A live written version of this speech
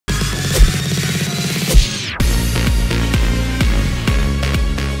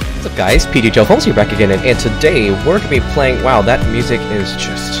What's up guys, PghLFilms here back again, and today we're going to be playing... Wow, that music is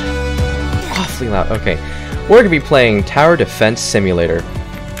just awfully loud. Okay, we're going to be playing Tower Defense Simulator.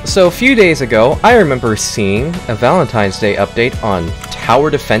 So a few days ago, I remember seeing a Valentine's Day update on Tower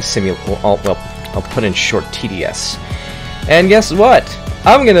Defense Simulator. Well, I'll put in short TDS. And guess what?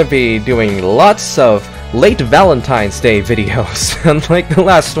 I'm going to be doing lots of late Valentine's Day videos, unlike the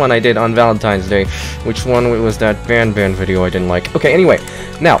last one I did on Valentine's Day. Which one was that band video I didn't like? Okay, anyway,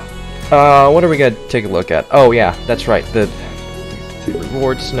 now, what are we gonna take a look at? Oh yeah, that's right, the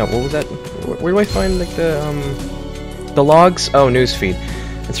rewards, no, what was that? Where do I find, like, the logs? Oh, newsfeed.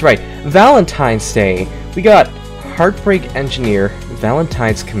 That's right, Valentine's Day. We got Heartbreak Engineer,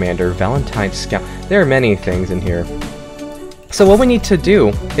 Valentine's Commander, Valentine's Scout. There are many things in here. So what we need to do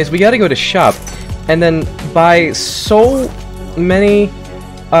is we gotta go to shop, and then buy so many,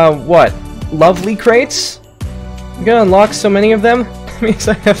 what? Lovely crates? I'm gonna unlock so many of them? That means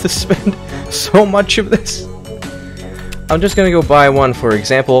I have to spend so much of this. I'm just gonna go buy one, for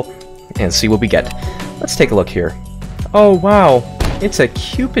example, and see what we get. Let's take a look here. Oh, wow. It's a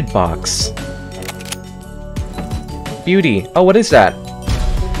Cupid box. Beauty. Oh, what is that?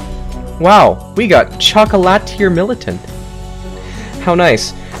 Wow, we got Chocolatier Militant. How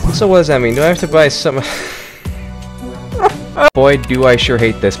nice. So what does that mean? Do I have to buy some... Boy, do I sure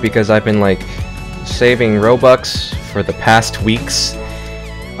hate this, because I've been, like, saving Robux for the past weeks.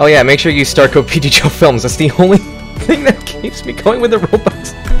 Oh yeah, make sure you use star code PghLFilms. That's the only thing that keeps me going with the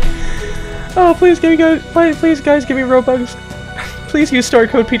Robux. Oh, please give me guys, please guys, give me Robux. Please use star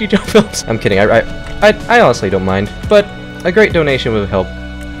code PghLFilms. I'm kidding. I honestly don't mind, but a great donation would help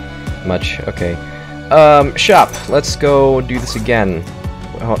much. Okay. Shop. Let's go do this again.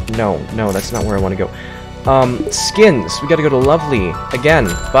 Oh, no, that's not where I want to go. Skins. We gotta go to Lovely. Again.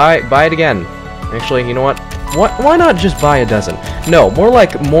 Buy it again. Actually, you know what? Why not just buy a dozen? No, more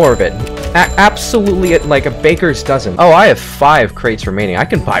like more of it. Absolutely like a baker's dozen. Oh, I have 5 crates remaining. I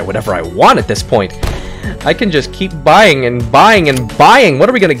can buy whatever I want at this point. I can just keep buying and buying and buying. What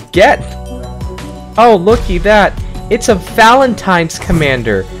are we gonna get? Oh, looky that. It's a Valentine's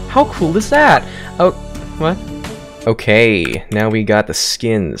Commander. How cool is that? Oh, what? Okay, now we got the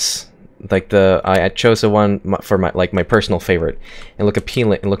skins. Like I chose the one for my personal favorite. It looks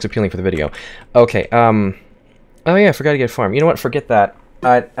appealing for the video. Okay, oh yeah, I forgot to get a farm. You know what? Forget that.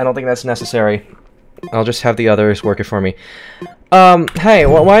 I don't think that's necessary. I'll just have the others work it for me. Hey,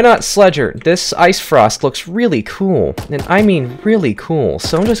 well, why not Sledger? This Ice Frost looks really cool. And I mean really cool.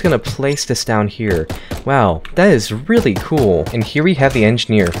 So I'm just gonna place this down here. Wow, that is really cool. And here we have the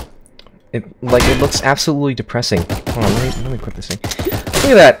Engineer. It looks absolutely depressing. Hold on, let me equip this thing.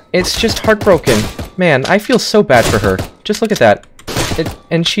 Look at that. It's just heartbroken. Man, I feel so bad for her. Just look at that.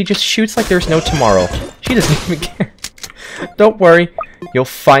 And she just shoots like there's no tomorrow. She doesn't even care. Don't worry. You'll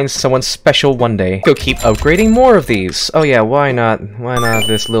find someone special one day. Go keep upgrading more of these. Oh yeah, why not? Why not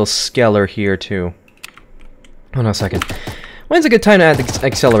this little Skeller here too? Hold on a second. When's a good time to add the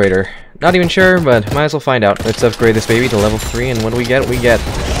accelerator? Not even sure, but might as well find out. Let's upgrade this baby to level 3, and what do we get? We get...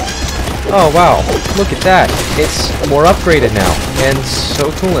 Oh wow, look at that. It's more upgraded now, and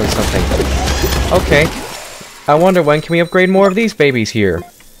so cool and something. Okay, I wonder when can we upgrade more of these babies here?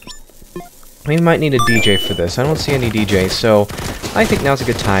 We might need a DJ for this. I don't see any DJ, so I think now's a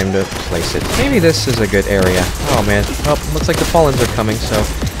good time to place it. Maybe this is a good area. Oh man, oh, looks like the Fallens are coming, so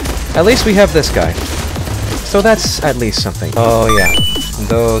at least we have this guy. So that's at least something. Oh yeah,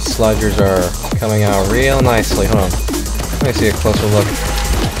 those sludgers are coming out real nicely. Hold on, let me see a closer look.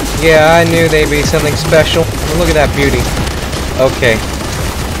 Yeah, I knew they'd be something special. Oh, look at that beauty. Okay.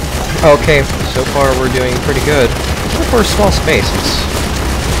 Okay, so far we're doing pretty good. For a small space, it's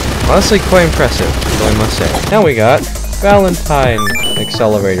honestly quite impressive, though I must say. Now we got Valentine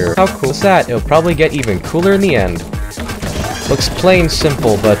Accelerator. How cool is that? It'll probably get even cooler in the end. Looks plain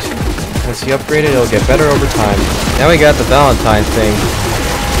simple, but once you upgrade it, it'll get better over time. Now we got the Valentine thing.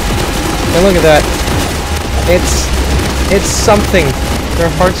 And look at that. It's something. There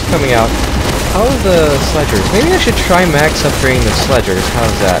are hearts coming out. How are the Sledgers? Maybe I should try max upgrading the Sledgers.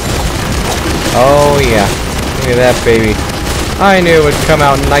 How's that? Oh yeah. Look at that baby. I knew it would come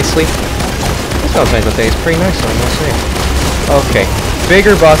out nicely. This Valentine's Day is pretty nice, I must say. Okay.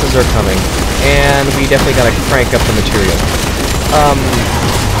 Bigger bosses are coming. And we definitely gotta crank up the material. I'll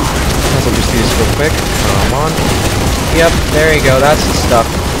just do this real quick. Come on. Yep, there you go. That's the stuff.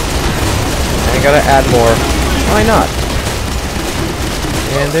 And I gotta add more. Why not?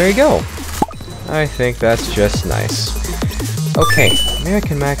 And there you go. I think that's just nice. Okay, maybe I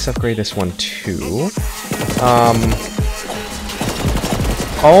can max upgrade this one too.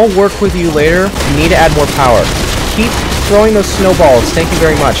 I'll work with you later. You need to add more power. Keep throwing those snowballs. Thank you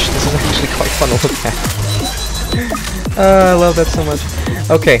very much. This is actually quite fun to look at. I love that so much.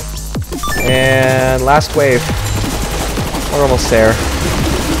 Okay. And last wave. We're almost there.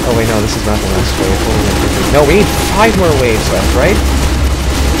 Oh wait, no, this is not the last wave. No, we need 5 more waves left, right?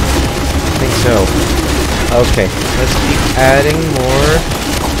 I think so. Okay, let's keep adding more.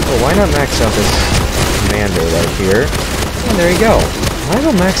 Oh, why not max out this commander right here? And there you go. Why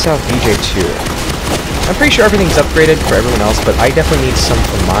not max out BJ2? I'm pretty sure everything's upgraded for everyone else, but I definitely need some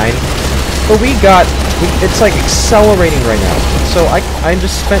for mine. But it's like accelerating right now. So I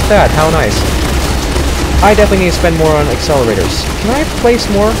just spent that. How nice. I definitely need to spend more on accelerators. Can I place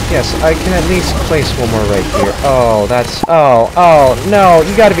more? Yes, I can at least place one more right here. Oh, that's... Oh, no,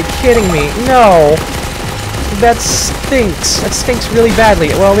 you gotta be kidding me. No! That stinks. That stinks really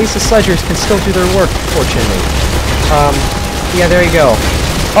badly. Well, at least the sledgers can still do their work, fortunately. Yeah, there you go.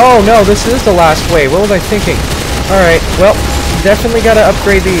 Oh, no, this is the last wave. What was I thinking? Alright, well, definitely gotta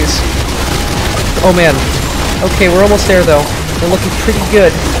upgrade these. Oh, man. Okay, we're almost there, though. We're looking pretty good.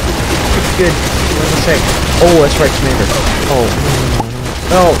 Pretty good. What was I say? Oh, that's right, Commander. Oh.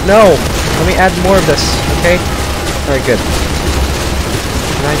 No, no! Let me add more of this, okay? Alright, good.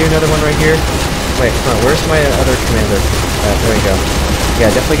 Can I do another one right here? Wait, where's my other commander? There we go.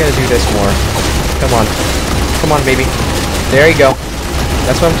 Yeah, definitely gotta do this more. Come on. Come on, baby. There you go.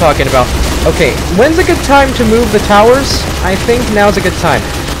 That's what I'm talking about. Okay, when's a good time to move the towers? I think now's a good time.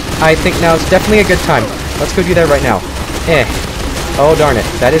 I think now's definitely a good time. Let's go do that right now. Oh, darn it.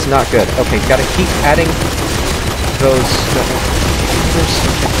 That is not good. Okay, gotta keep adding those...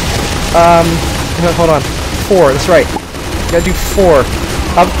 hold on. 4, that's right. Gotta do 4.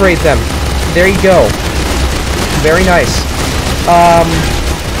 Upgrade them. There you go. Very nice.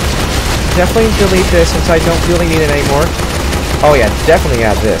 Definitely delete this since I don't really need it anymore. Oh yeah, definitely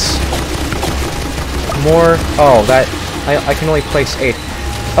add this. More... Oh, that... I can only place 8.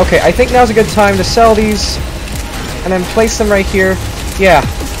 Okay, I think now's a good time to sell these. And then place them right here. Yeah.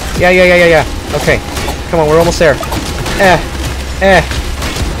 Yeah. Okay. Come on, we're almost there.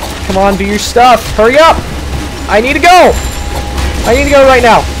 Come on, do your stuff. Hurry up! I need to go! I need to go right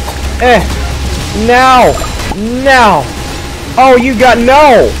now. Now! Now! Oh, you got...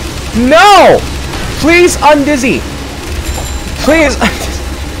 No! No! Please undizzy! Please!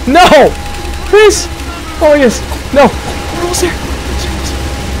 No! Please! Oh, yes! No! We're almost there!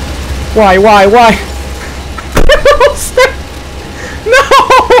 Why? We're almost there! No!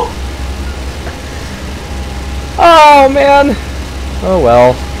 Oh, man! Oh,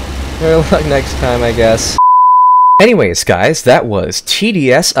 well. Better luck next time, I guess. Anyways, guys, that was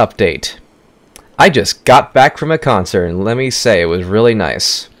TDS Update. I just got back from a concert, and let me say, it was really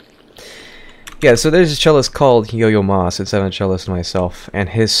nice. Yeah, so there's a cellist called Yo-Yo Ma, since I'm a cellist myself, and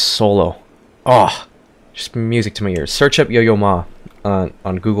his solo. Oh, just music to my ears. Search up Yo-Yo Ma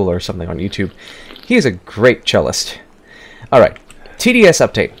on Google or something on YouTube. He is a great cellist. Alright, TDS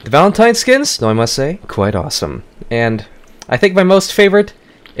Update. The Valentine skins, though I must say, quite awesome. And I think my most favorite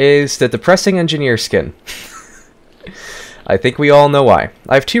is the Depressing Engineer skin. I think we all know why.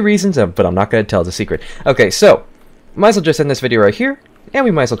 I have 2 reasons, but I'm not going to tell. It's a secret. Okay, so, might as well just end this video right here, and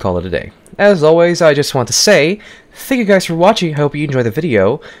we might as well call it a day. As always, I just want to say, thank you guys for watching. I hope you enjoyed the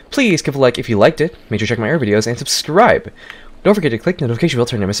video. Please give a like if you liked it. Make sure to check my other videos, and subscribe. Don't forget to click the notification bell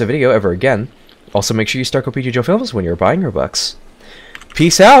to never miss a video ever again. Also, make sure you start PghLFilms when you're buying Robux.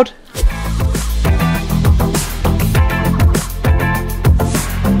 Peace out!